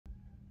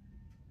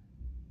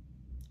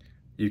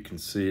You can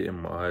see it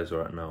in my eyes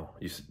right now.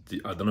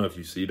 I don't know if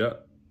you see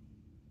that,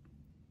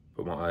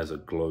 but my eyes are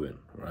glowing,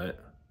 right?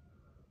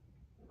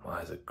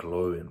 My eyes are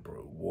glowing,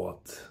 bro.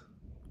 What?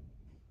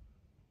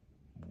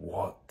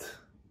 What?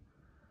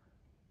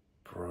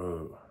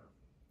 Bro.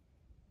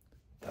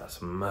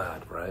 That's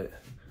mad, right?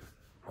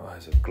 My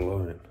eyes are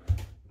glowing.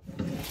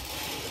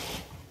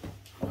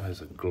 My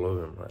eyes are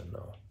glowing right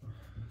now.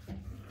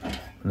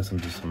 Unless I'm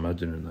just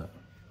imagining that.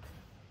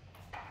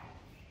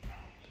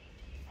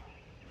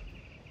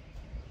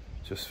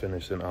 Just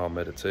finished our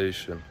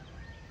meditation.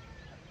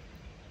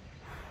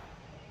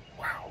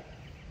 Wow.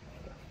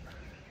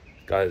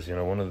 Guys, you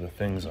know, one of the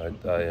things I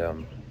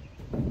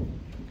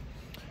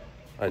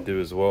do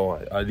as well,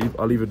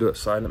 I'll either do a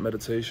silent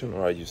meditation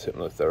or I use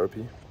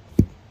hypnotherapy,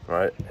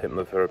 right?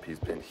 Hypnotherapy has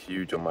been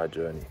huge on my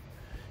journey,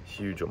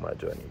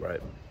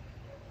 right?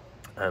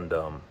 And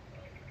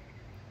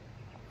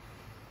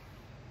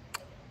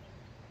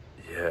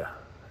yeah,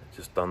 I've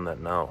just done that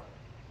now,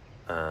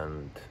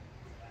 and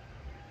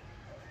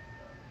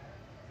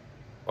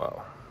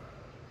wow,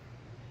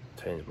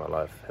 changed my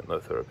life.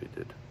 Hypnotherapy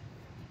did.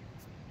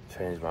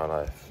 Changed my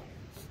life.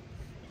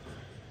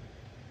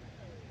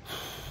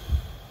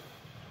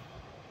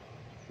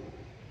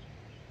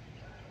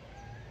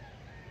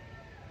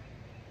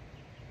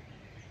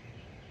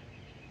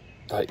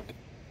 Like,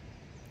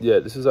 yeah,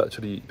 this is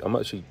I'm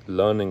actually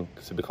learning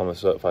to become a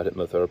certified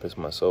hypnotherapist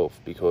myself,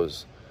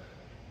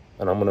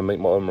 and I'm gonna make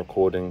my own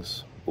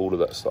recordings, all of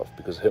that stuff,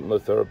 because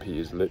hypnotherapy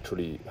is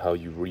literally how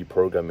you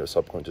reprogram your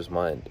subconscious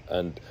mind,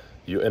 and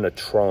you're in a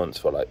trance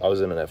for I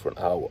was in there for an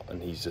hour,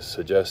 and he's just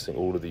suggesting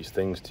all of these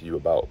things to you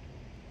about,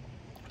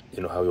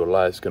 you know, how your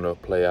life's gonna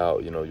play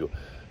out. You know,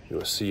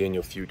 you're seeing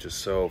your future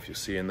self, you're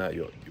seeing that,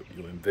 you're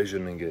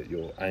envisioning it,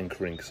 you're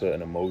anchoring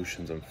certain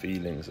emotions and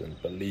feelings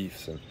and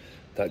beliefs, and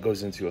that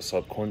goes into your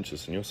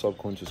subconscious, and your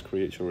subconscious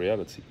creates your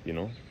reality, you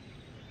know?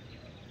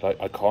 Like,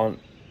 I can't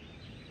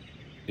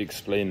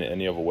explain it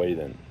any other way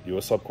than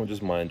your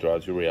subconscious mind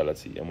drives your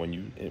reality, and when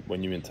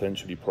you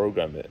intentionally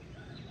program it,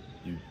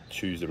 you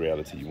choose the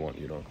reality you want,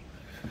 you know?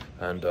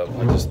 And that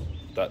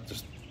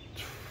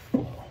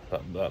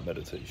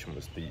meditation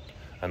was deep.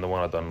 And the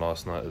one I done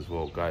last night as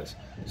well, guys.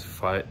 It's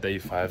day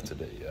 5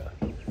 today, yeah?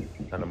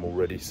 And I'm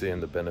already seeing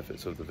the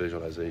benefits of the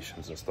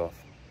visualizations and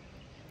stuff.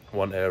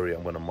 One area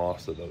I'm gonna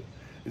master though.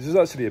 This is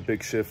actually a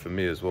big shift for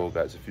me as well,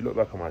 guys. If you look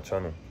back on my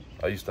channel,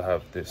 I used to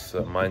have this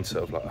mindset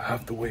of like, I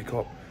have to wake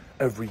up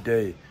every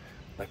day,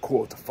 like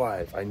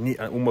 4:45.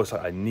 Almost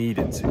like I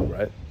needed to,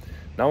 right?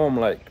 Now I'm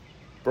like,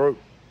 bro,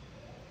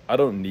 I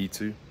don't need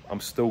to. I'm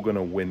still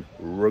gonna win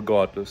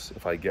regardless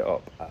if I get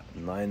up at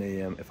 9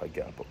 AM, if I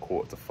get up at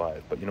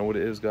 4:45. But you know what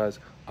it is, guys?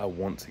 I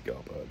want to get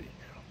up early.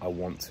 I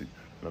want to.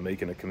 And I'm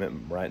making a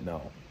commitment right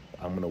now.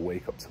 I'm gonna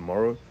wake up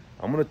tomorrow.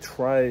 I'm gonna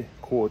try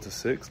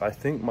 5:45. I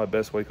think my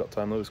best wake up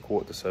time though is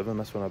 6:45.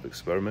 That's when I've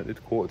experimented.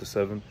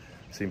 6:45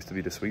 seems to be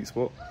the sweet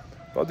spot.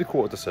 But I'll do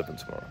 7:15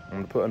 tomorrow. I'm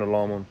gonna put an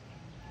alarm on.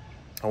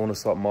 I want to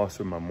start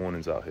mastering my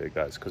mornings out here,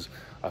 guys, because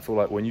I feel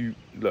like when you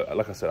look,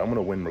 like I said, I'm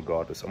gonna win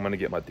regardless. I'm gonna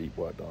get my deep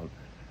work done.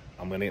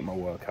 I'm gonna get my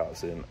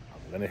workouts in.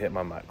 I'm gonna hit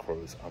my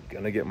macros. I'm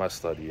gonna get my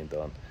studying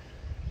done.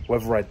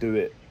 Whether I do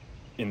it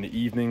in the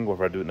evening,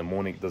 whether I do it in the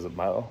morning, it doesn't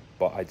matter.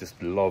 But I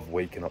just love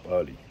waking up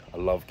early. I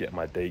love getting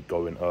my day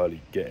going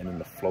early, getting in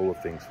the flow of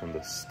things from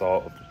the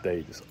start of the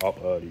day, just up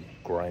early,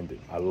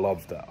 grinding. I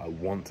love that. I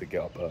want to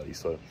get up early.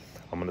 So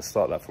I'm gonna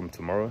start that from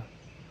tomorrow,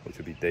 which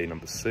will be day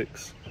number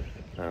 6.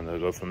 And I'll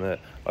go from there.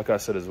 Like I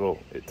said as well,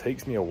 it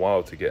takes me a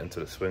while to get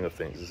into the swing of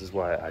things. This is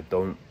why I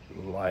don't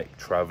like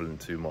traveling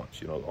too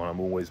much, you know. I'm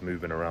always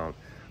moving around.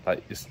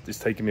 Like, it's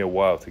taking me a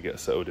while to get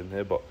settled in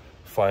here, but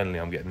finally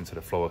I'm getting into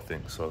the flow of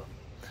things. So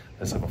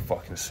let's have a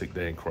fucking sick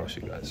day and crush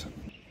it, guys.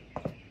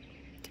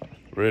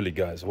 Really,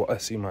 guys, what I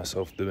see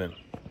myself doing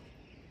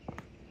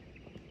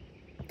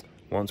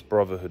once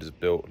Brotherhood is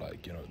built,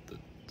 like, you know,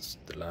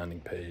 the landing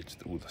page,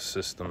 all the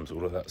systems,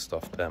 all of that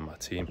stuff there, my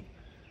team.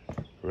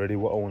 Really,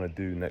 what I want to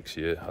do next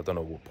year, I don't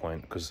know what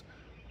point, because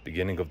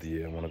beginning of the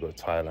year I want to go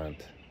to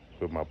Thailand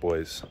with my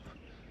boys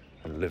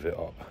and live it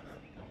up,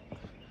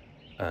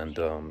 and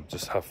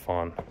just have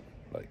fun,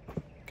 like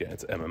get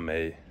into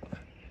MMA,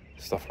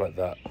 stuff like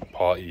that,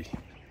 party.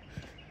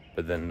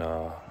 But then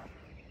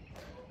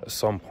at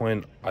some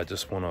point I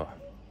just want to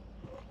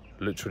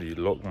literally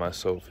lock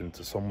myself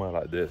into somewhere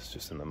like this,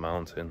 just in the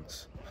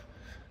mountains,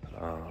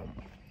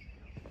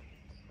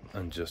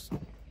 and just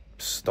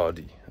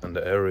study. And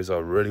the areas I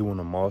really want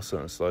to master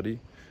and study,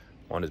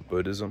 one is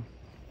Buddhism,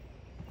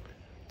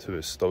 2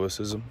 is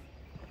Stoicism,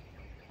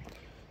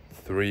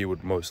 3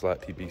 would most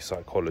likely be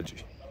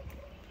psychology,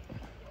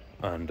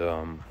 and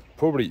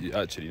probably,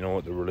 actually, you know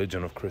what, the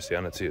religion of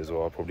Christianity as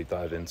well, I'll probably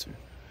dive into,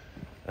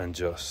 and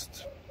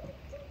just,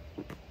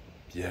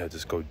 yeah,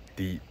 just go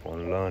deep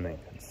on learning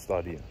and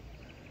studying,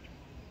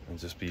 and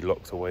just be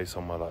locked away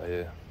somewhere like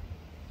here.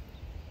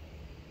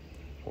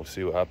 We'll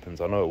see what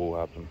happens. I know it will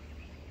happen.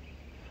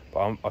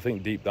 But I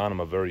think deep down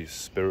I'm a very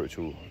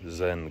spiritual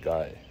Zen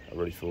guy. I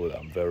really feel that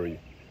I'm very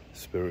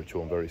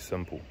spiritual and very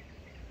simple.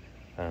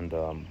 And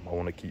I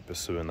want to keep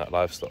pursuing that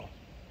lifestyle.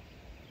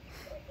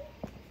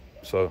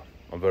 So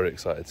I'm very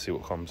excited to see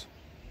what comes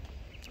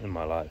in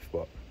my life,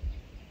 but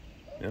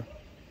yeah.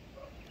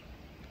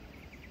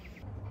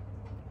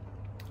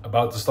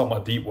 About to start my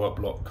deep work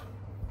block,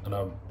 and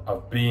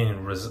I've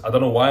been, I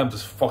don't know why I'm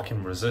just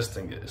fucking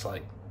resisting it. It's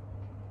like,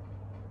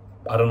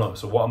 I don't know.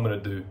 So what I'm gonna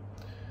do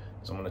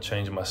is I'm gonna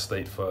change my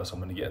state first. I'm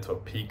gonna get into a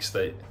peak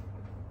state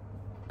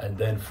and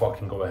then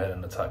fucking go ahead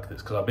and attack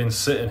this. Because I've been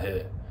sitting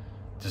here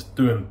just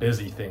doing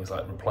busy things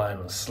like replying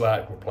on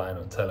Slack, replying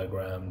on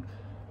Telegram,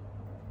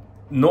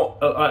 not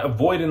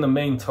avoiding the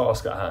main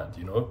task at hand,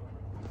 you know?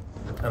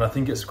 And I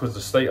think it's because of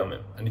the state I'm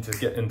in. I need to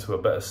get into a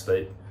better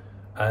state.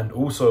 And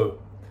also,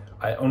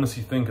 I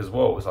honestly think as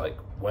well, it's like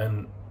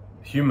when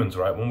humans,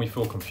 right, when we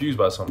feel confused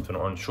by something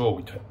or unsure,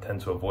 we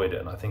tend to avoid it.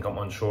 And I think I'm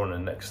unsure on the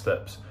next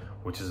steps,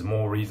 which is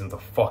more reason to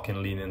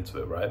fucking lean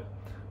into it, right?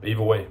 But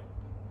either way,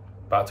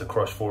 about to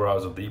crush 4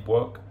 hours of deep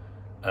work.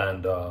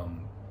 And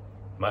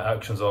my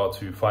actions are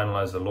to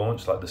finalize the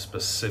launch, like the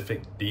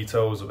specific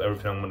details of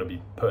everything I'm going to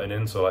be putting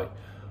in. So like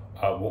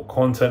what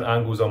content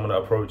angles I'm going to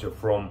approach it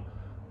from,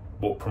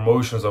 what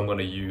promotions I'm going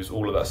to use,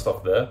 all of that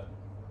stuff there.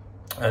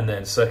 And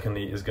then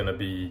secondly is going to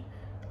be,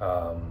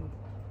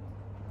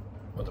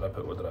 what did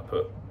I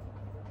put?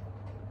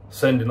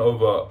 Sending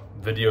over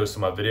videos to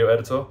my video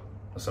editor.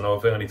 That's another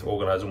thing. I need to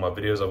organize all my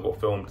videos I've got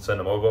filmed, send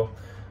them over.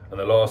 And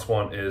the last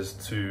one is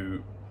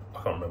to,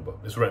 I can't remember.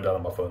 It's written down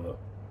on my phone though.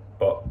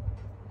 But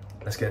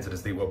let's get into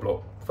this deep work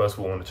block. First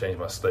of all, I'm gonna change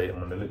my state. I'm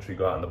gonna literally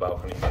go out on the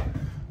balcony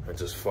and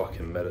just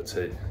fucking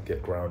meditate,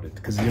 get grounded.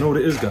 Because you know what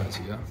it is, guys,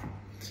 yeah?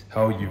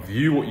 How you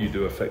view what you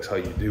do affects how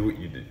you do what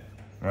you do,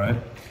 right?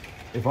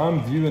 If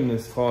I'm viewing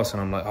this task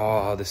and I'm like,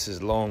 oh, this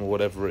is long or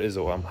whatever it is,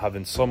 or I'm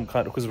having some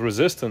kind of, because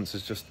resistance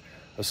is just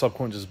a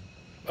subconscious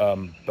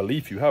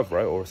belief you have,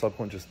 right? Or a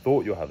subconscious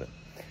thought you're having.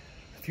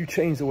 If you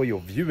change the way you're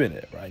viewing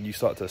it, right, and you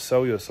start to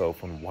sell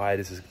yourself on why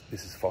this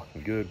is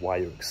fucking good, why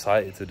you're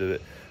excited to do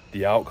it,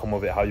 the outcome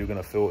of it, how you're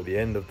gonna feel at the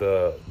end of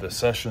the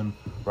session,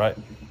 right?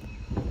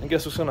 And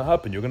guess what's gonna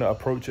happen? You're gonna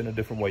approach it in a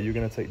different way. You're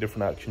gonna take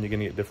different action. You're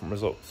gonna get different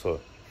results. So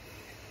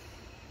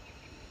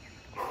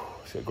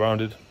let's get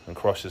grounded and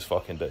crush this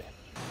fucking day.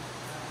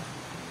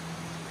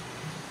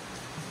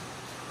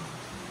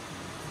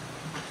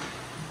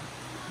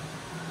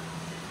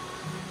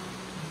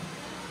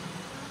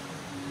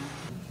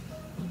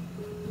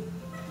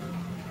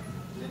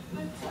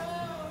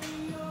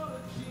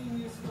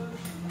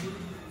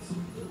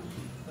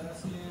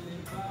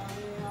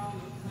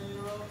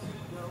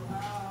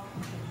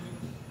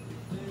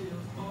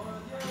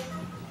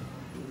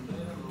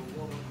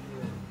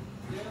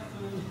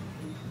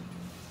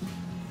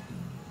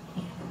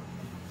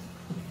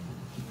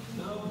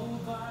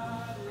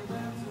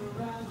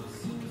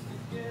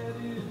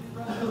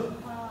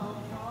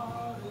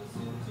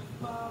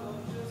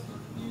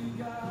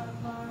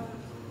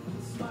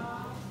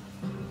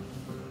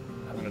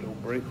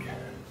 Break.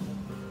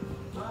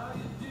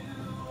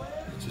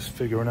 Just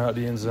figuring out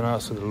the ins and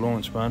outs of the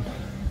launch, man.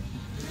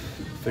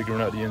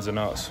 Figuring out the ins and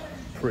outs.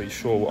 Pretty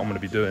sure what I'm going to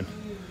be doing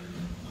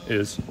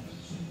is,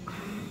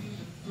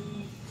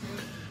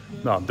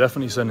 no, I'm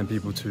definitely sending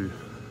people to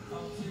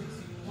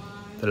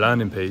the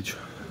landing page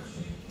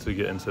to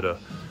get into the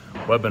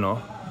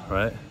webinar,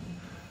 right?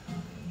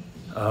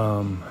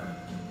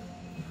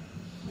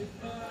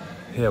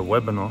 Yeah,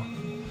 webinar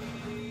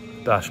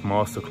dash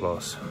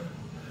masterclass.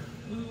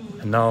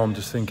 And now I'm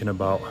just thinking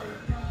about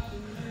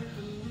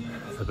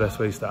the best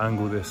ways to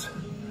angle this,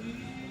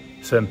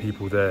 send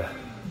people there.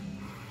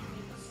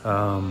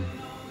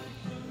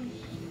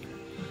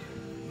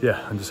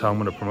 Yeah, and just how I'm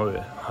gonna promote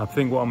it. I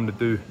think what I'm gonna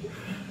do,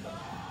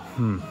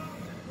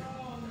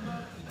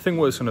 I think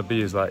what it's gonna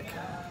be is like,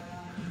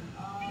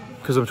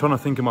 because I'm trying to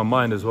think in my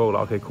mind as well,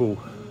 like, okay, cool.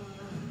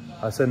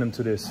 I send them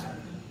to this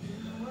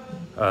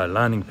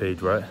landing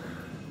page, right?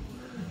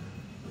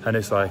 And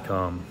it's like,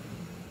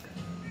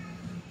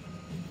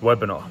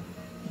 webinar,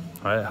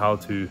 right? How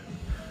to,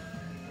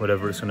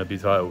 whatever it's going to be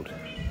titled.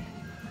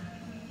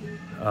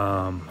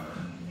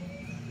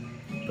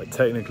 But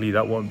technically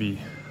that won't be,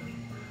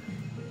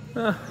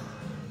 I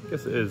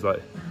guess it is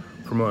like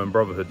promoting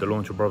brotherhood, the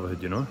launch of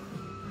brotherhood, you know?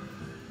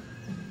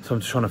 So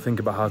I'm just trying to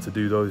think about how to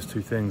do those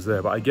two things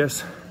there. But I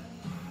guess,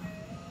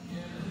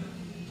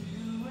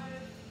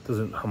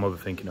 I'm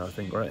overthinking it, I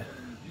think, right?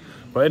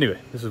 But anyway,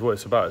 this is what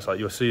it's about. It's like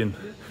you're seeing,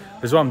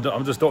 this is why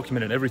I'm just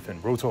documenting everything,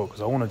 real talk,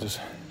 because I want to just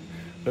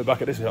look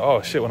back at this and say,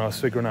 oh shit, when I was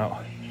figuring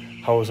out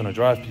how I was gonna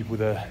drive people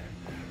there,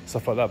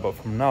 stuff like that. But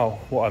from now,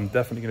 what I'm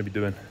definitely gonna be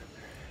doing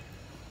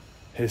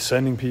is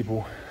sending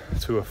people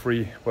to a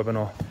free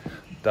webinar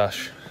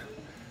dash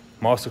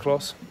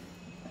masterclass.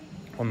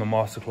 On the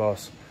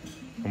masterclass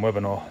and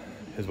webinar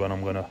is when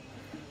I'm gonna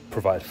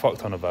provide a fuck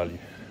ton of value.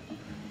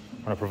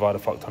 When I provide a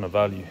fuck ton of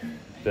value,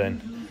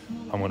 then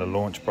I'm gonna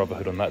launch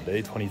Brotherhood on that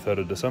day, 23rd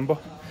of December,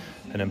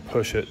 and then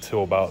push it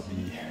till about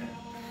the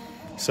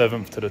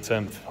 7th to the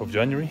 10th of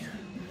January.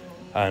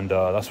 And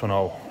that's when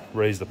I'll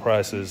raise the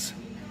prices,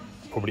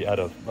 probably add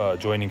a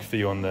joining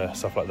fee on there,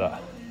 stuff like that.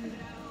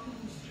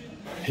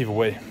 Either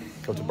way,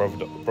 go to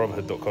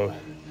brotherhood.co,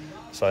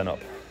 sign up.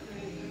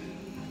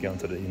 get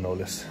onto the email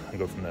list and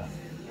go from there.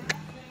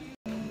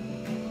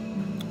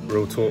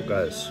 Real talk,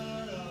 guys.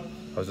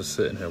 I was just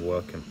sitting here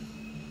working.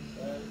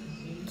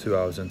 2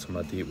 hours into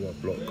my deep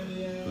work block,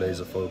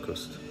 laser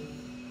focused.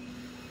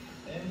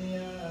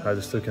 I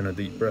just took in a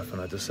deep breath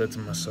and I just said to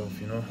myself,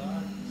 you know,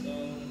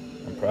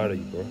 I'm proud of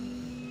you, bro.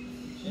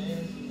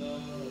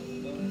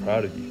 I'm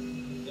proud of you.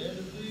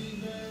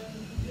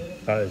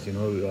 Guys, you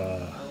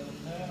know,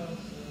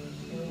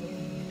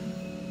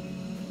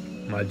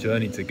 my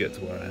journey to get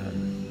to where I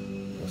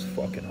am was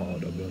fucking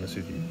hard, I'll be honest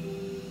with you.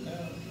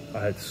 I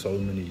had so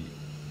many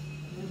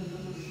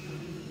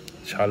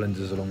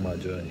challenges along my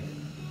journey.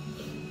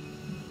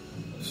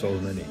 So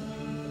many.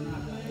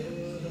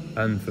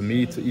 And for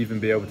me to even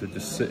be able to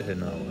just sit here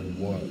now and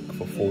work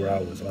for 4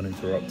 hours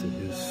uninterrupted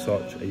is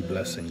such a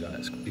blessing,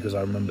 guys. Because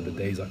I remember the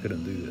days I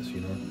couldn't do this,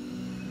 you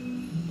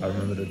know? I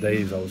remember the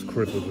days I was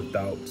crippled with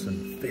doubts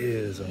and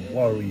fears and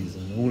worries,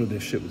 and all of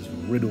this shit was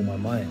riddle my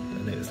mind.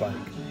 And it's like,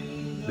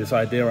 this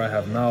idea I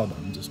have now that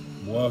I'm just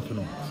working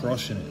on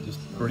crushing it, just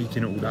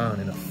breaking it all down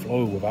in a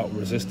flow without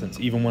resistance.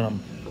 Even when I'm,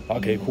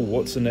 okay, cool,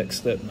 what's the next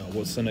step now?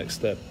 What's the next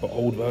step? But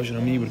old version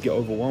of me would get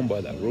overwhelmed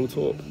by that, real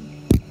talk.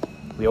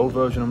 The old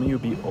version of me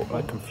would be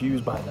like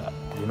confused by that,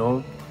 you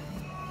know?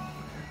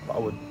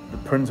 But the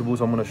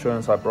principles I'm gonna show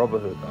inside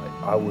Brotherhood, like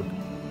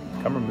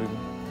camera moving,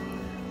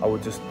 I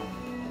would just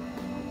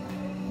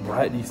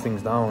write these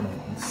things down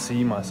and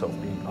see myself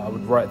I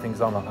would write things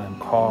down like I am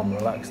calm,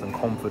 relaxed and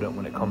confident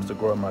when it comes to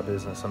growing my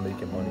business and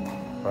making money,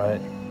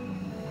 right?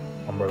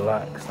 I'm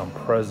relaxed, I'm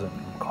present,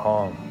 I'm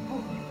calm.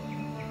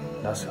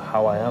 That's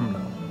how I am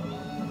now.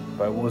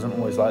 But it wasn't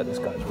always like this,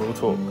 guys, real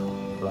talk.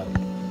 Like,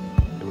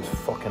 it was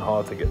fucking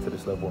hard to get to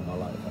this level in my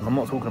life. And I'm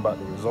not talking about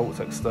the results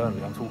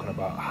externally, I'm talking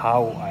about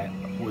how I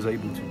was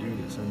able to do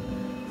this. And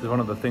this is one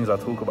of the things I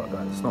talk about,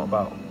 guys. It's not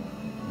about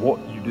what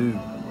you do,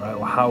 right,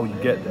 or how you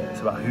get there.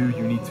 It's about who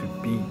you need to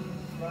be.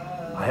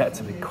 I had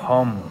to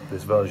become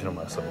this version of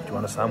myself. Do you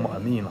understand what I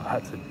mean? I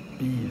had to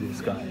be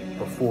this guy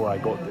before I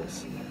got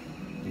this.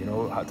 You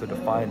know, I had to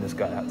define this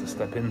guy, I had to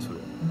step into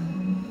it.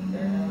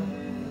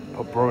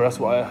 But bro, that's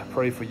why I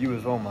pray for you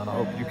as well, man. I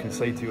hope you can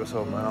say to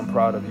yourself, man, I'm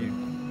proud of you,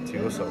 to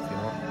yourself, you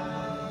know?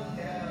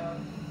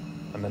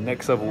 And the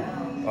next level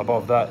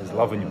above that is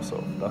loving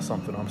yourself. That's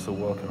something I'm still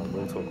working on,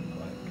 real talk.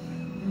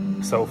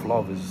 Like,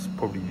 self-love is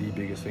probably the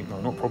biggest thing. No,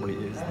 not probably,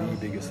 it is the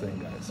biggest thing,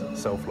 guys.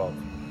 Self-love.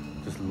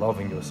 Just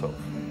loving yourself.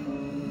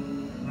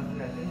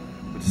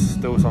 Which is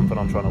still something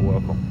I'm trying to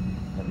work on.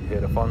 And you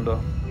hear the thunder?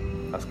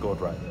 That's God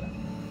right there.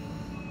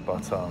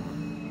 But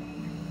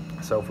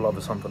self-love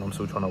is something I'm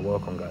still trying to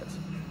work on, guys.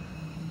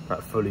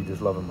 Like, fully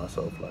just loving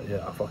myself. Like,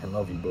 yeah, I fucking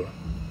love you, bro.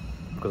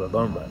 Because I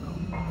don't right now.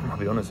 I'll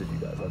be honest with you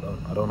guys,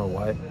 I don't know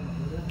why.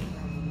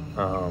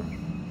 I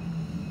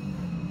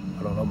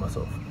don't love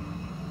myself.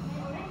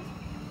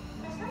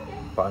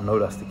 But I know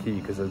that's the key,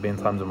 because there's been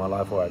times in my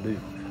life where I do.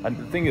 And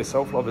the thing is,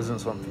 self-love isn't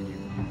something you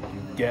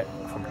get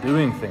from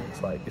doing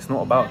things. Like, it's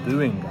not about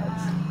doing,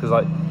 guys. Because,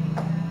 like,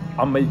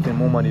 I'm making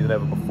more money than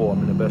ever before. I'm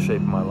in the best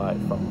shape of my life.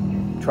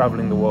 I'm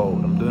traveling the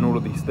world. I'm doing all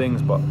of these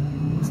things, but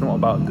it's not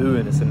about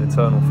doing. It's an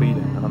internal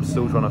feeling. And I'm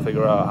still trying to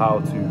figure out how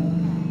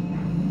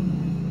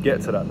to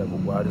get to that level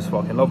where I just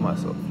fucking love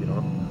myself, you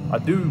know? I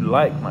do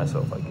like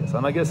myself, I guess.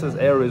 And I guess there's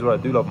areas where I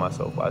do love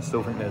myself, but I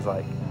still think there's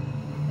like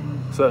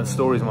certain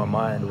stories in my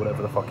mind or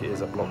whatever the fuck it is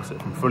that blocks it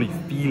from fully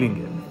feeling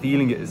it.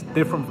 Feeling it is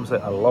different from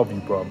saying, I love you,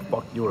 bro.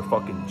 You're a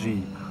fucking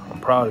G. I'm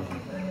proud of you.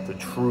 To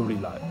truly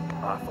like,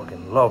 I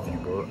fucking love you,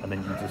 bro. And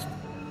then you just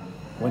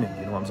win it,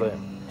 you know what I'm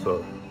saying?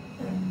 So,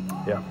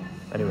 yeah.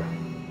 Anyway,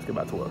 let's get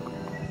back to work.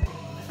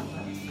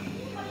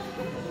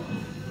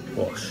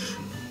 Wash.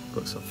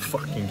 Got some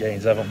fucking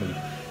gains, haven't we?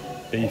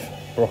 Beef,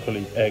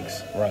 broccoli,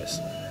 eggs, rice.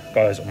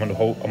 Guys, I'm gonna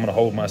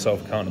hold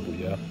myself accountable,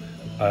 yeah?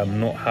 I'm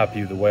not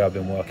happy with the way I've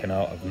been working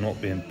out. I've not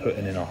been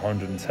putting in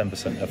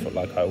 110% effort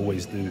like I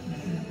always do.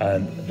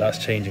 And that's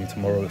changing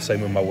tomorrow.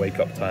 Same with my wake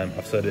up time.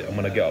 I've said it, I'm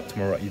gonna get up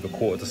tomorrow at either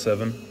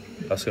 6:45.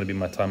 That's gonna be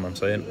my time, I'm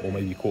saying, or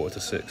maybe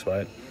 5:45,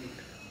 right?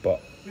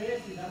 But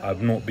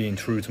I've not been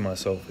true to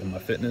myself in my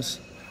fitness,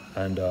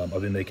 and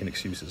I've been making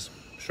excuses,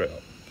 straight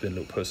up. Been a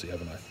little pussy,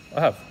 haven't I?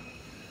 I have.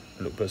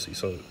 A little pussy.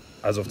 So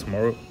as of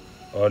tomorrow,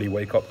 early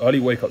wake up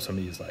to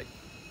me is like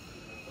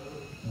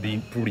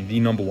probably the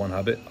number one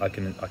habit I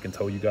can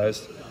tell you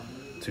guys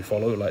to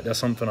follow. Like, that's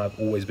something I've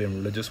always been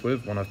religious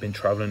with. When I've been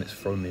traveling, it's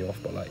thrown me off,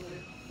 but like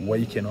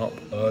waking up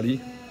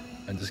early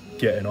and just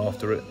getting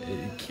after it,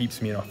 it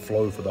keeps me in a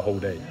flow for the whole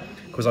day.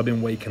 Because I've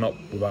been waking up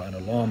without an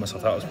alarm, and so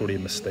I thought it was probably a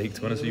mistake,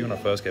 to be honest with you, when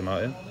I first came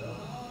out here.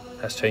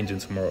 That's changing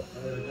tomorrow.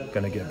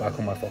 Gonna get back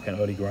on my fucking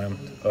early grind,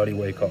 early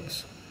wake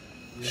ups,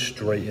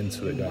 straight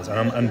into it, guys.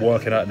 And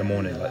working out in the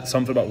morning. Like,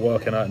 something about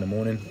working out in the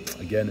morning,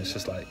 again, it's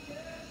just like,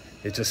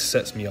 it just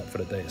sets me up for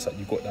the day. It's like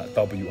you've got that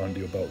W under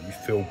your belt. You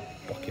feel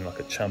fucking like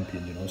a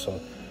champion, you know? So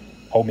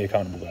hold me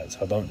accountable, guys.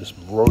 I don't just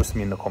roast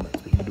me in the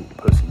comments, but you little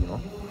pussy, you know?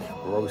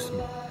 Roast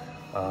me.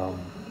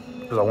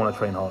 Because I want to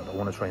train hard. I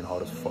want to train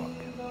hard as fuck.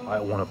 I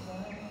want to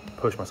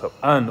push myself.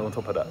 And on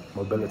top of that,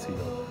 mobility,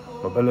 though.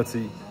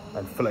 Mobility,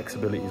 and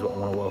flexibility is what I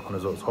want to work on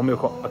as well. So hold me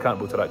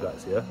accountable to that,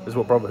 guys, yeah? This is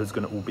what brotherhood's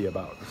going to all be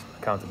about, just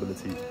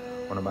accountability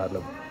on a mad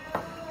level.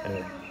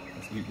 Anyway,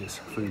 let's eat this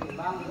food.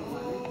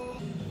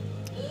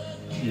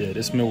 Yeah,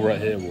 this meal right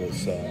here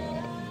was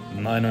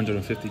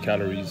 950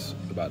 calories,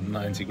 about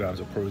 90 grams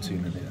of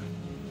protein in here.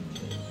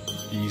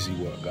 Easy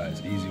work,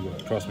 guys, easy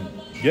work. Trust me,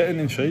 getting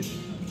in shape,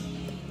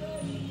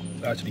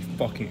 actually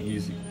fucking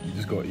easy. You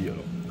just gotta eat a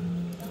lot.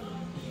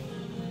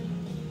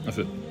 That's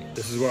it.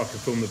 This is where I can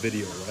film the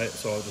video, right?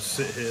 So I'll just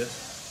sit here,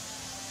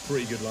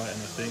 pretty good lighting,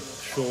 I think.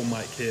 Sure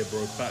mic here,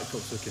 bro.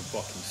 Backdrop's looking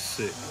fucking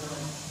sick.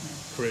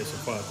 Create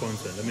some fire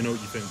content. Let me know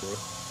what you think, bro.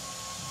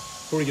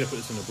 Probably gonna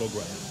put this in the vlog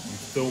right now. I'm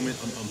filming.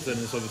 I'm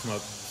sending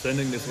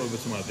this over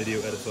to my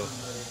video editor.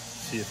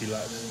 See if he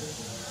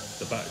likes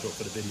the backdrop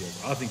for the video.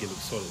 I think it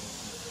looks solid.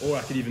 Or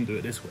I could even do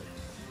it this way.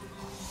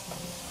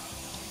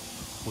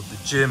 With the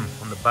gym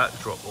on the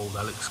backdrop. Oh,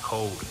 that looks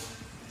cold.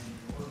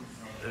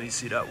 Let me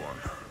see that one.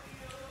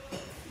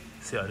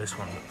 See how this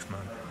one looks,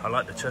 man. I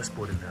like the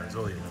chessboard in there as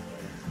well, you know.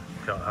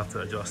 Okay, I'll have to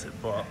adjust it,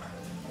 but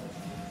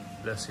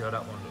let's see how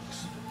that one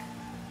looks.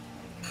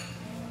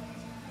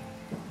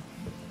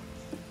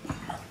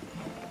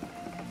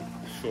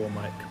 Sure,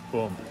 Mike.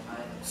 Boom.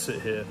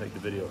 Sit here, make the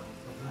video.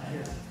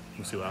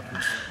 We'll see what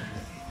happens.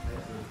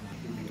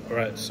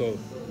 Alright, so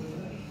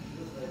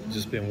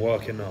just been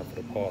working now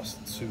for the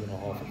past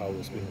 2.5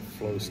 hours, been in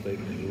flow state,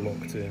 been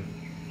locked in.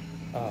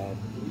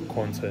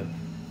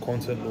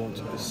 Content launch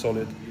is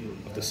solid.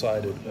 I've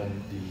decided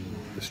on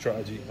the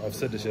strategy. I've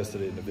said this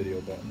yesterday in the video,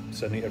 but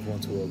sending everyone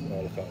to a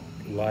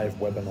live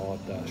webinar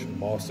 /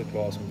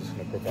 masterclass. I'm just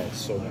going to provide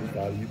so much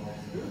value.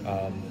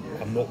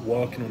 I'm not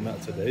working on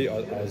that today.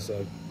 I'm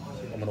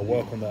going to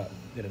work on that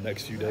in the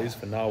next few days.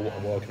 For now, what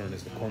I'm working on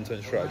is the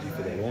content strategy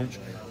for the launch.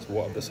 So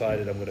what I've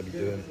decided, I'm going to be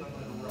doing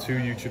 2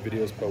 YouTube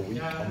videos per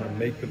week. I'm going to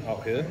make them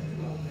out here.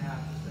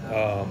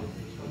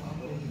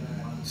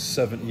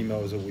 7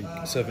 emails a week,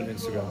 7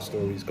 Instagram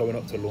stories. Going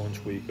up to launch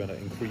week, going to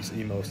increase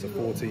emails to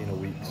 14 a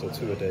week, so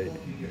 2 a day,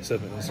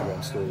 7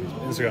 Instagram stories.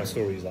 Instagram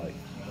stories, like,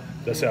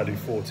 let's say I do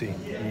 14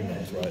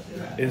 emails, right?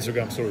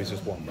 Instagram stories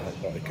just 1, right?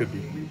 But it could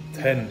be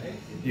 10,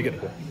 you get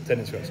the point,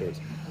 10 Instagram stories.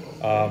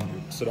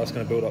 So that's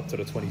going to build up to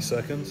the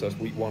 22nd, so that's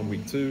week 1,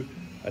 week 2.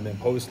 And then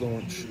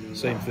post-launch,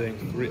 same thing,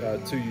 2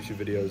 YouTube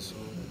videos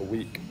a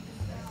week,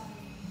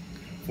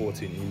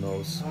 14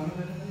 emails,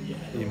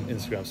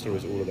 Instagram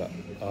stories, all of that.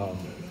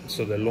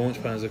 So the launch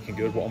plan is looking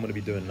good. What I'm going to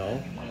be doing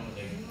now,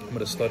 I'm going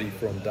to study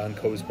from Dan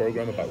Koh's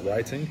program about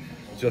writing,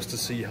 just to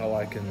see how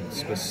I can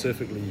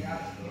specifically,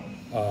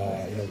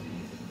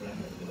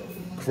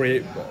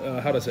 create,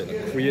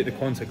 create the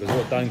content. Because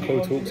what Dan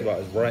Koh talks about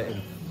is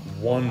writing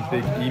one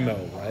big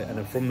email, right? And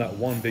then from that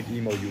one big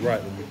email you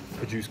write, and you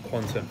produce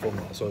content from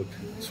that. So I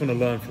just want to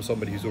learn from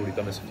somebody who's already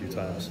done this a few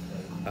times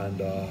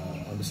and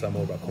understand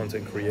more about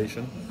content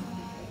creation.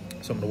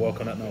 So I'm going to work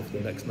on that now for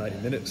the next 90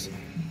 minutes.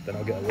 Then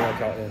I'll get a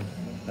workout in,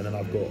 and then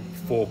I've got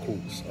 4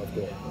 calls. I've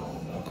got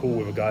a call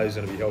with a guy who's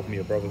going to be helping me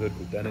at Brotherhood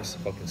called Dennis,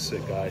 fucking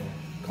sick guy.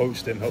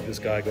 Coached him, helped this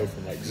guy go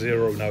from like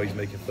 0, now he's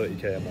making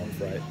 30K a month,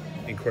 right?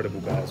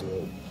 Incredible guy as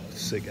well,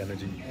 sick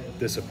energy,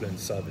 disciplined,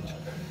 savage.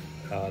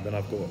 Then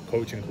I've got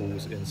coaching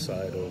calls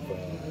inside of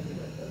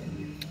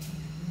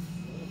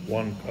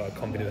one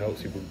company that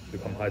helps people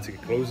become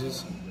high-ticket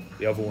closers.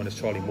 The other one is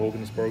Charlie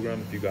Morgan's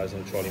program. If you guys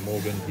know Charlie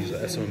Morgan, he's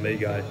an SMA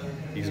guy.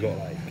 He's got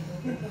like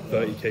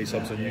 30K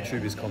subs on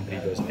YouTube. His company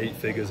does 8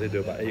 figures. They do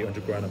about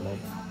 800 grand a month.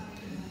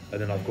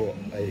 And then I've got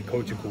a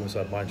coaching call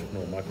inside My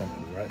Entrepreneur, my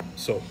company, right?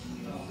 So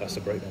that's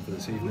the breakdown for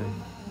this evening.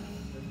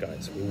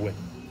 Guys, we'll win.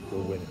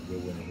 We're winning, we're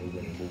winning, we're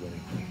winning, we're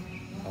winning.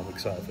 I'm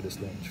excited for this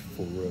launch,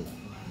 for real.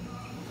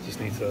 Just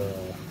need to,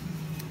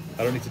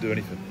 I don't need to do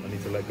anything. I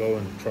need to let go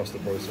and trust the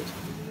process.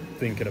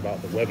 Thinking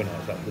about the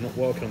webinar. Like, we're not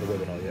working on the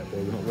webinar yet, bro.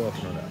 We're not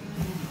working on that.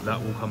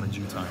 That will come in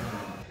due time.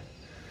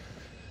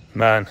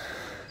 Man,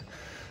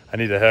 I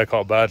need a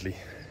haircut badly.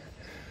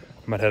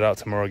 I might head out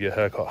tomorrow and get a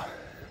haircut.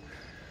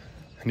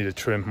 I need a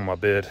trim on my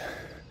beard.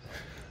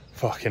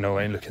 Fucking hell,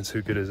 ain't looking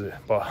too good, is it?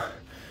 But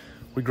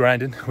we're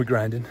grinding, we're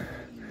grinding.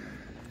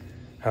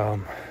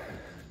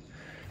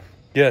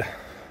 Yeah,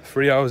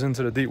 3 hours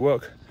into the deep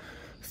work.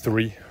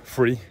 3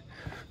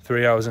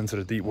 hours into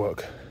the deep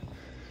work.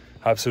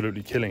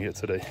 Absolutely killing it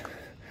today.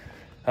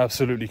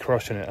 Absolutely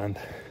crushing it, and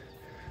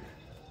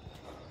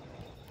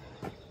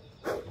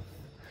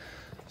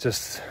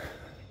just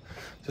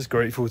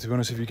grateful, to be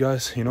honest with you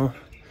guys, you know,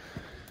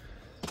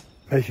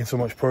 making so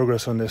much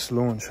progress on this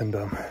launch. And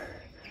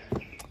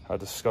I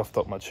just scuffed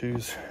up my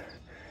shoes.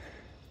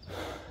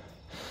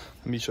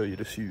 Let me show you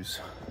the shoes.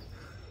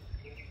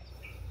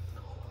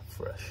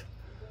 Fresh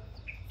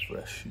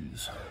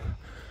shoes.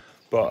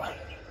 But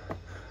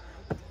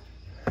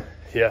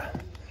yeah,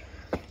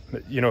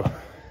 you know,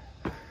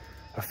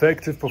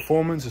 effective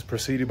performance is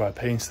preceded by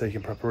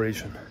painstaking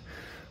preparation.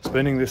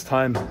 Spending this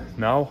time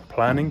now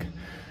planning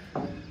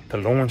the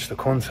launch, the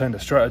content, the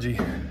strategy.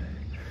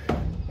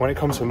 When it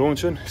comes to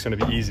launching, it's going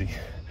to be easy.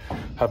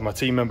 Have my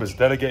team members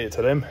delegate it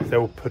to them.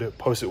 They'll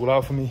post it all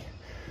out for me,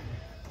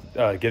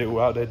 get it all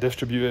out there,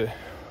 distribute it.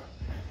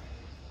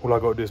 all I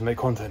gotta do is make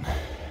content.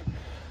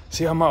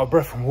 See, I'm out of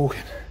breath from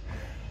walking.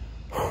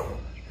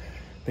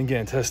 Been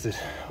getting tested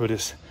with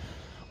this,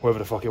 whatever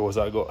the fuck it was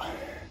that I got.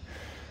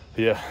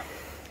 But yeah,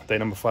 day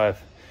number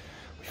 5.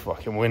 We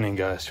fucking winning,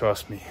 guys,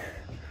 trust me.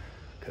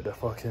 Get the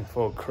fucking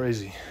fog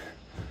crazy.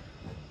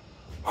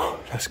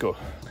 Let's go.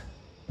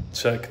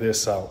 Check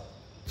this out.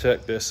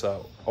 Check this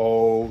out.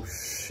 Oh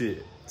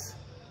shit.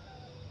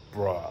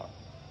 Bruh.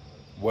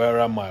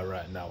 Where am I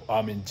right now?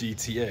 I'm in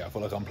GTA. I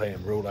feel like I'm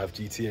playing real life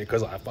GTA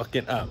because I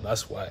fucking am.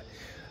 That's why.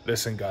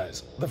 Listen,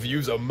 guys, the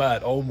views are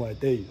mad. Oh my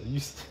days. Are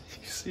you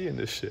seeing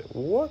this shit?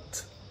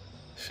 What?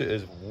 Shit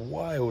is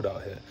wild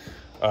out here.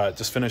 All right,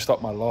 just finished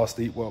up my last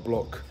Deep Work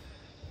block.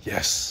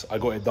 Yes, I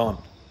got it done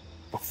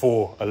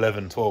before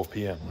 11, 12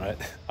 p.m., right?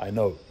 I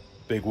know,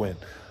 big win.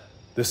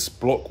 This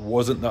block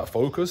wasn't that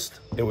focused.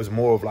 It was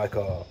more of like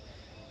a,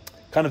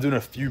 kind of doing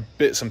a few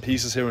bits and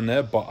pieces here and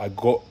there, but I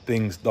got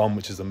things done,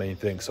 which is the main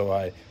thing. So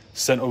I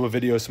sent over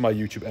videos to my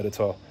YouTube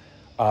editor.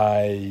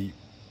 I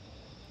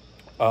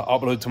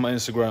uploaded to my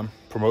Instagram,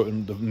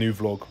 promoting the new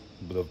vlog,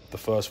 the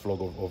first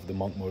vlog of the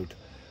monk mode.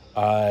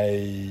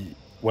 I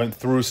went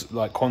through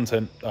like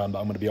content that I'm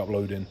going to be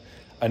uploading.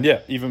 And yeah,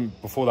 even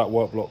before that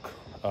work block,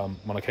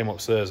 when I came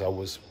upstairs, I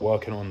was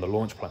working on the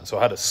launch plan. So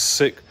I had a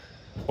sick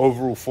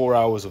overall 4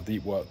 hours of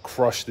deep work,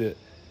 crushed it.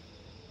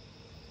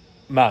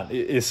 Man,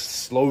 it is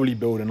slowly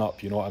building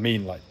up, you know what I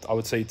mean? Like, I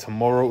would say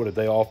tomorrow or the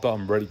day after,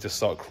 I'm ready to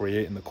start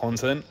creating the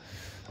content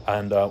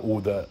and all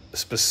the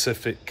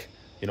specific,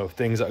 you know,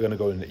 things that are going to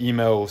go in the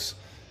emails,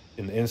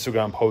 in the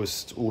Instagram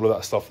posts, all of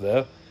that stuff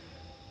there.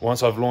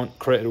 Once I've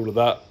created all of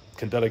that,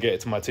 can delegate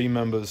it to my team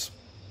members,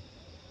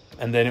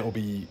 and then it will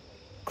be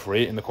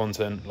creating the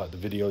content, like the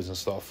videos and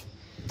stuff.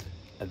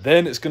 And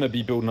then it's going to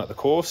be building out the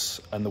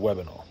course and the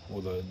webinar,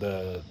 or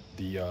the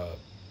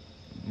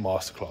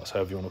masterclass,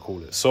 however you want to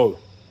call it. So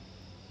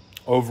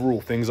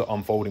overall, things are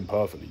unfolding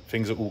perfectly.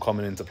 Things are all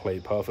coming into play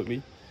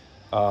perfectly.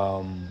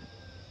 Yeah,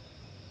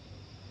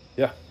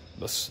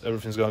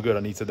 everything's going good.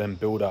 I need to then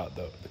build out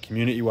the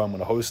community where I'm going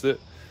to host it.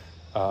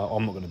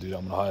 I'm not going to do that.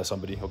 I'm going to hire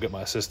somebody. I'll get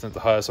my assistant to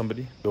hire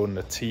somebody, building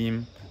a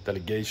team,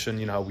 delegation,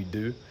 you know how we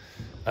do.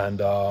 And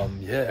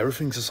yeah,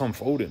 everything's just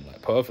unfolding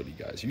like perfectly,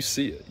 guys. You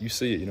see it,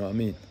 you know what I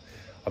mean?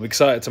 I'm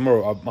excited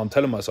tomorrow. I'm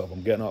telling myself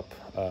I'm getting up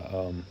at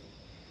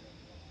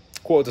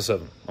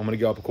 6:45. I'm going to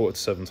get up at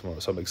 6:45 tomorrow.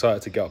 So I'm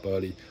excited to get up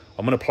early.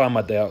 I'm going to plan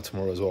my day out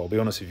tomorrow as well. I'll be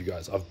honest with you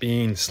guys. I've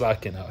been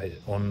slacking out here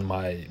on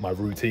my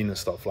routine and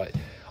stuff. Like,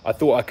 I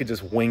thought I could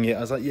just wing it. I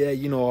was like, yeah,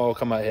 you know, I'll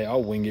come out here,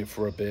 I'll wing it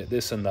for a bit,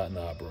 this and that.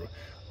 Nah, bro.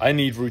 I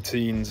need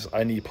routines,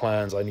 I need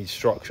plans, I need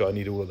structure, I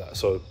need all of that.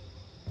 So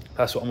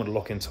that's what I'm going to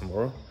lock in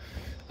tomorrow.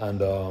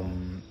 And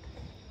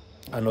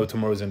I know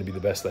tomorrow's going to be the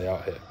best day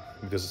out here,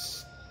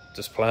 because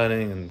just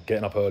planning and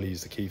getting up early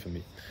is the key for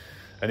me.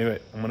 Anyway,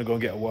 I'm going to go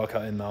and get a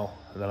workout in now,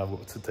 and then I've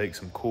got to take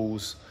some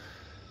calls.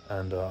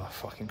 And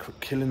fucking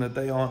killing the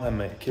day, aren't I,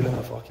 mate? Killing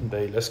the fucking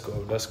day. Let's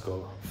go, let's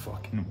go.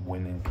 Fucking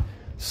winning.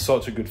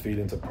 Such a good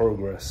feeling to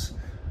progress.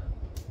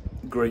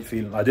 Great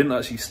feeling. I didn't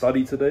actually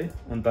study today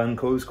on Dan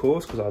Coe's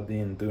course because I've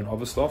been doing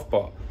other stuff,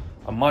 but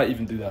I might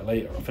even do that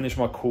later. I'll finish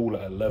my call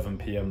at 11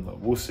 p.m. though.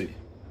 We'll see.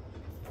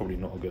 Probably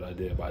not a good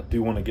idea, but I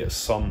do want to get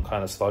some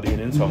kind of studying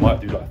in, so I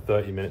might do like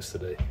 30 minutes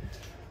today.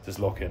 Just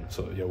lock in.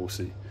 So yeah, we'll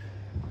see.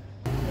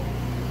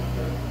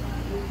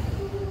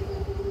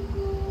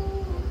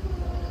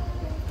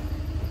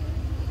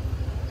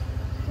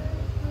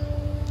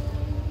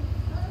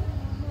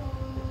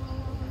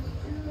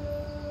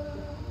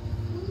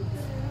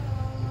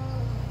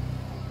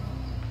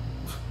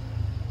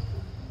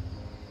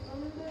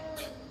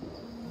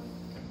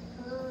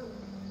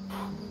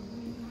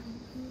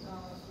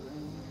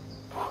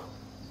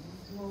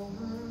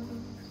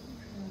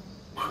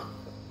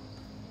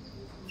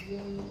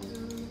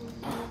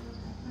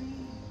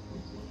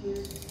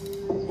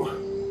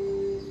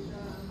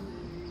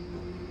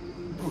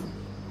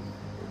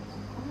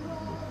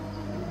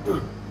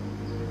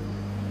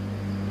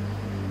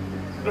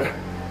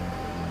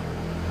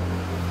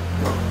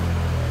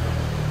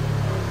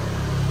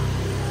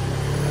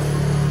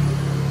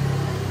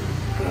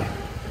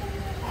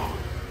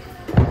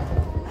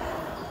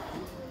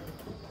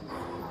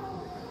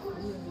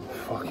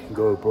 Fucking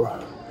go, bro.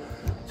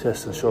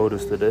 Chest and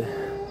shoulders today.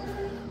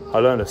 I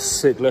learned a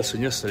sick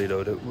lesson yesterday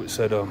though, that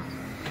said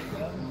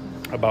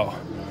about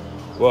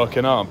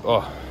working out.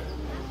 Oh,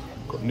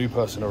 got a new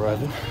person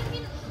arriving.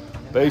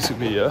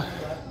 Basically, yeah,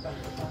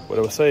 what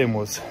I was saying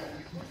was,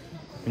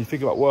 when you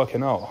think about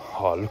working out,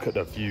 oh, look at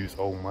the views,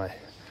 oh my.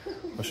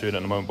 I'll show you that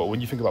in a moment, but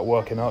when you think about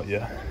working out,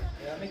 yeah,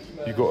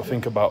 you got to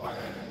think about,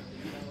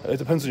 it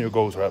depends on your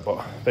goals, right?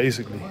 But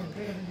basically,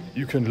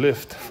 you can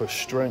lift for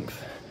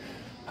strength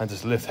and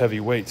just lift heavy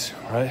weights,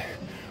 right?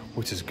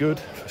 Which is good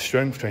for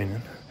strength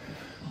training.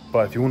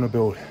 But if you want to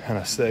build an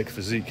aesthetic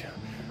physique,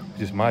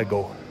 which is my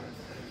goal,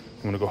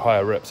 I'm going to go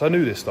higher reps. I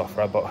knew this stuff,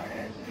 right? But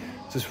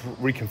just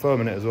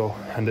reconfirming it as well.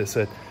 And it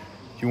said,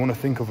 you want to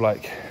think of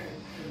like,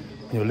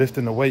 when you're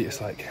lifting the weight,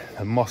 it's like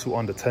a muscle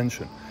under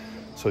tension.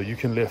 So you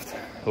can lift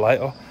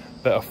lighter,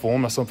 better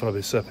form. That's something I've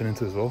been stepping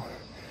into as well.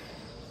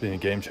 being a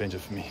game changer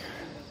for me.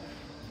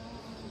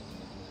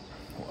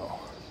 Wow,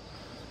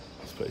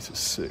 this place is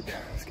sick.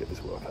 Let's get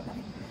this workout.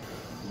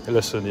 Hey,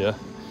 listen, yeah,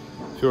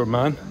 if you're a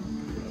man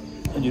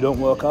and you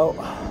don't work out,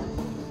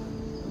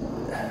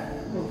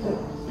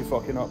 you're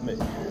fucking up, mate.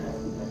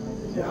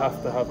 You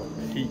have to have a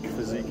peak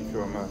physique if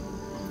you're a man.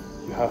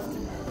 You have to.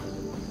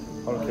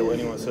 I don't care what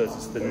anyone says,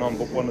 it's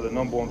one of the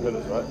number one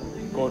pillars, right?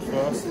 God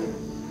first,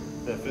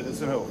 then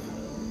fitness and health.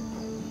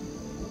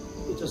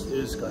 It just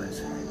is, guys.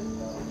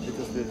 It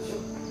just is.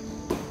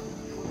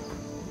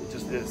 It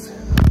just is.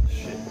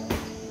 Shit.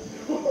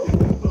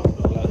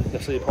 Like,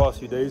 let's say the past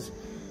few days,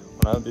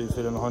 when I haven't been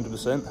feeling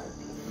 100%,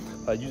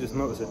 like, you just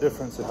notice a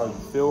difference in how you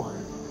feel,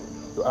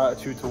 your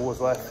attitude towards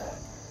life.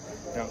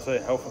 You know what I'm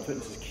saying? Health and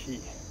fitness is key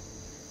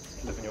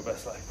to living your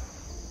best life.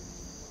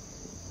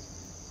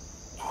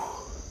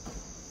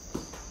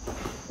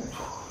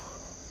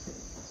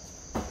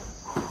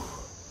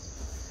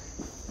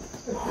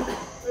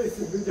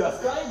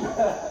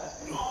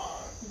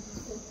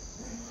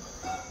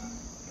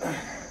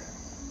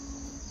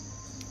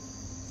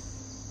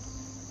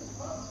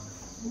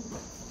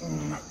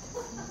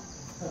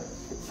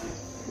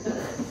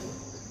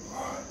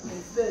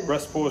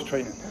 Rest pause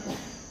training.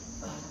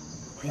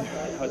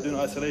 I do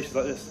isolations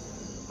like this.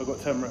 I've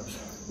got 10 reps.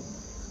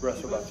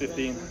 Rest for about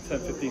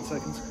 10-15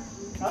 seconds.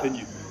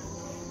 Continue.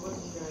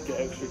 Get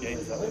extra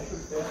gains that way.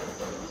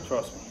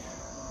 Trust me.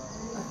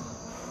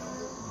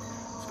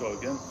 Let's go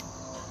again.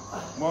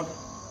 1,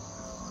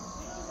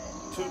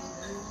 2,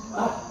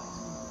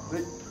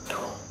 3.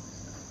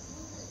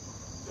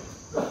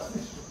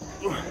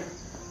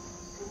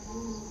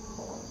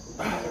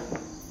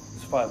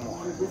 It's 5 more.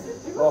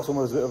 Last one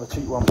was a bit of a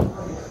cheat one.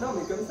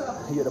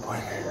 You get the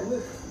point.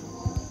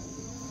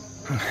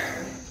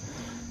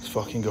 Let's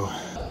fucking go.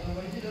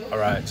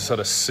 Alright, just had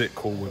a sick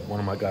call with one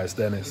of my guys,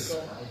 Dennis.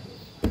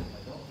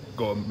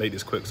 Gotta make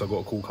this quick because I've got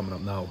a call coming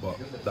up now, but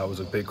that was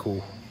a big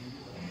call.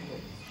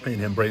 Me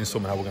and him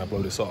brainstorming how we're gonna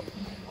blow this up.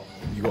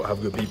 You gotta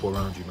have good people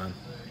around you, man.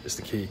 It's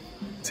the key.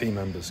 Team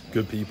members,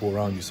 good people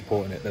around you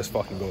supporting it. Let's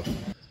fucking go.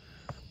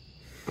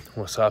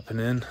 What's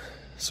happening?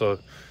 So,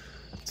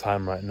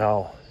 time right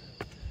now,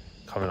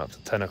 coming up to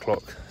 10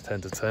 o'clock,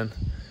 10 to 10.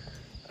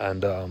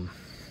 And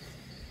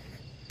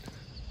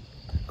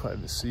can't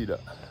even see that.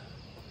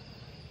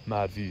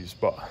 Mad views,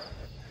 but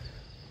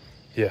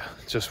yeah,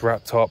 just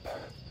wrapped up.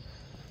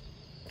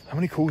 How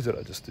many calls did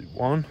I just do?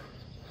 1,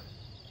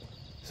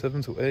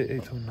 7 to 8,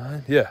 8 to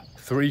 9. Yeah,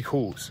 3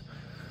 calls.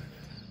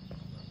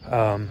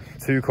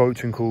 2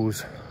 coaching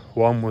calls.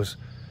 1 was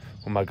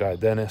with my guy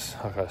Dennis,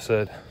 like I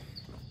said.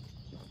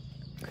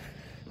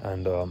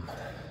 And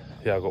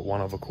yeah, I got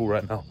 1 other call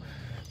right now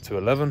to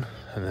 11,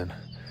 and then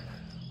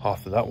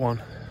after that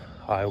one,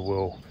 I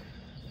will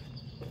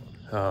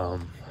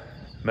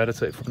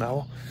meditate for an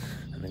hour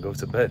and then go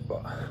to bed.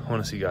 But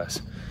honestly,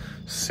 guys,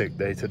 sick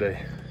day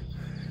today.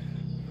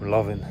 I'm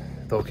loving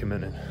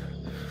documenting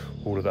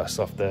all of that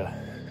stuff there,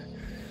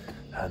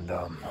 and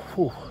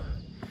whew,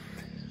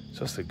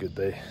 just a good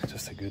day.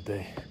 Just a good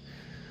day.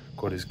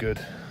 God is good.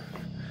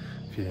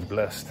 Feeling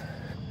blessed,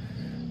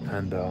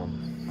 and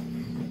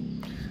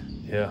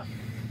yeah.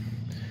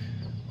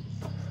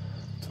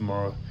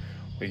 Tomorrow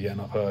we're getting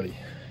up early.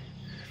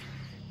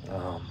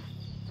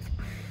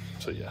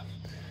 So yeah.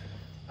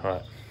 All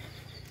right.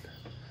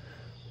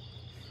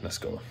 Let's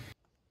go.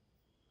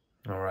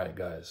 All right,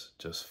 guys,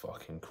 just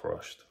fucking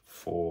crushed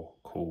 4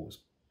 calls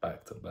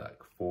back to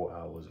back, 4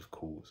 hours of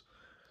calls.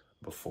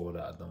 Before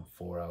that, I'd done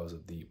 4 hours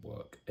of deep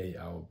work,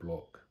 8-hour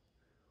block.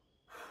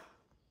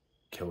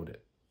 Killed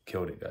it,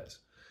 guys.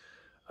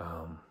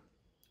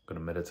 Gonna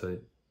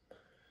meditate,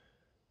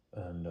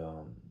 and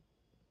I'm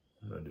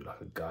gonna do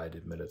like a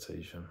guided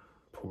meditation.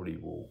 Probably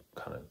will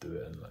kind of do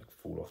it and like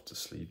fall off to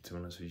sleep, to be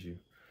honest with you.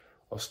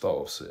 I'll start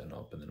off sitting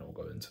up and then I'll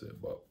go into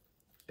it, but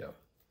yeah,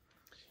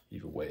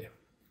 either way,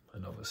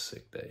 another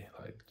sick day.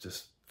 Like,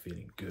 just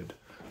feeling good,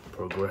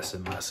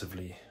 progressing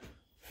massively,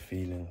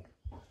 feeling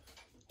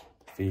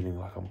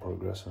like I'm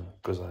progressing,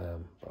 because I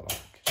am, but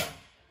like,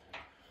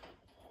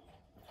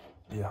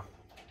 yeah.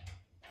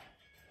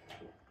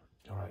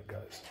 All right,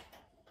 guys,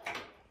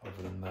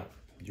 other than that,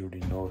 you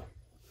already know,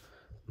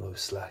 no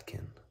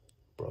slacking,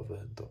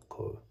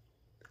 brotherhood.co.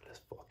 Let's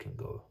fucking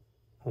go.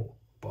 Oh,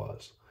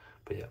 bars.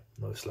 But yeah,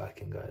 no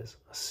slacking, guys.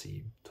 I'll see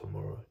you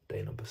tomorrow.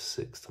 Day number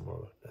 6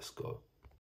 tomorrow. Let's go.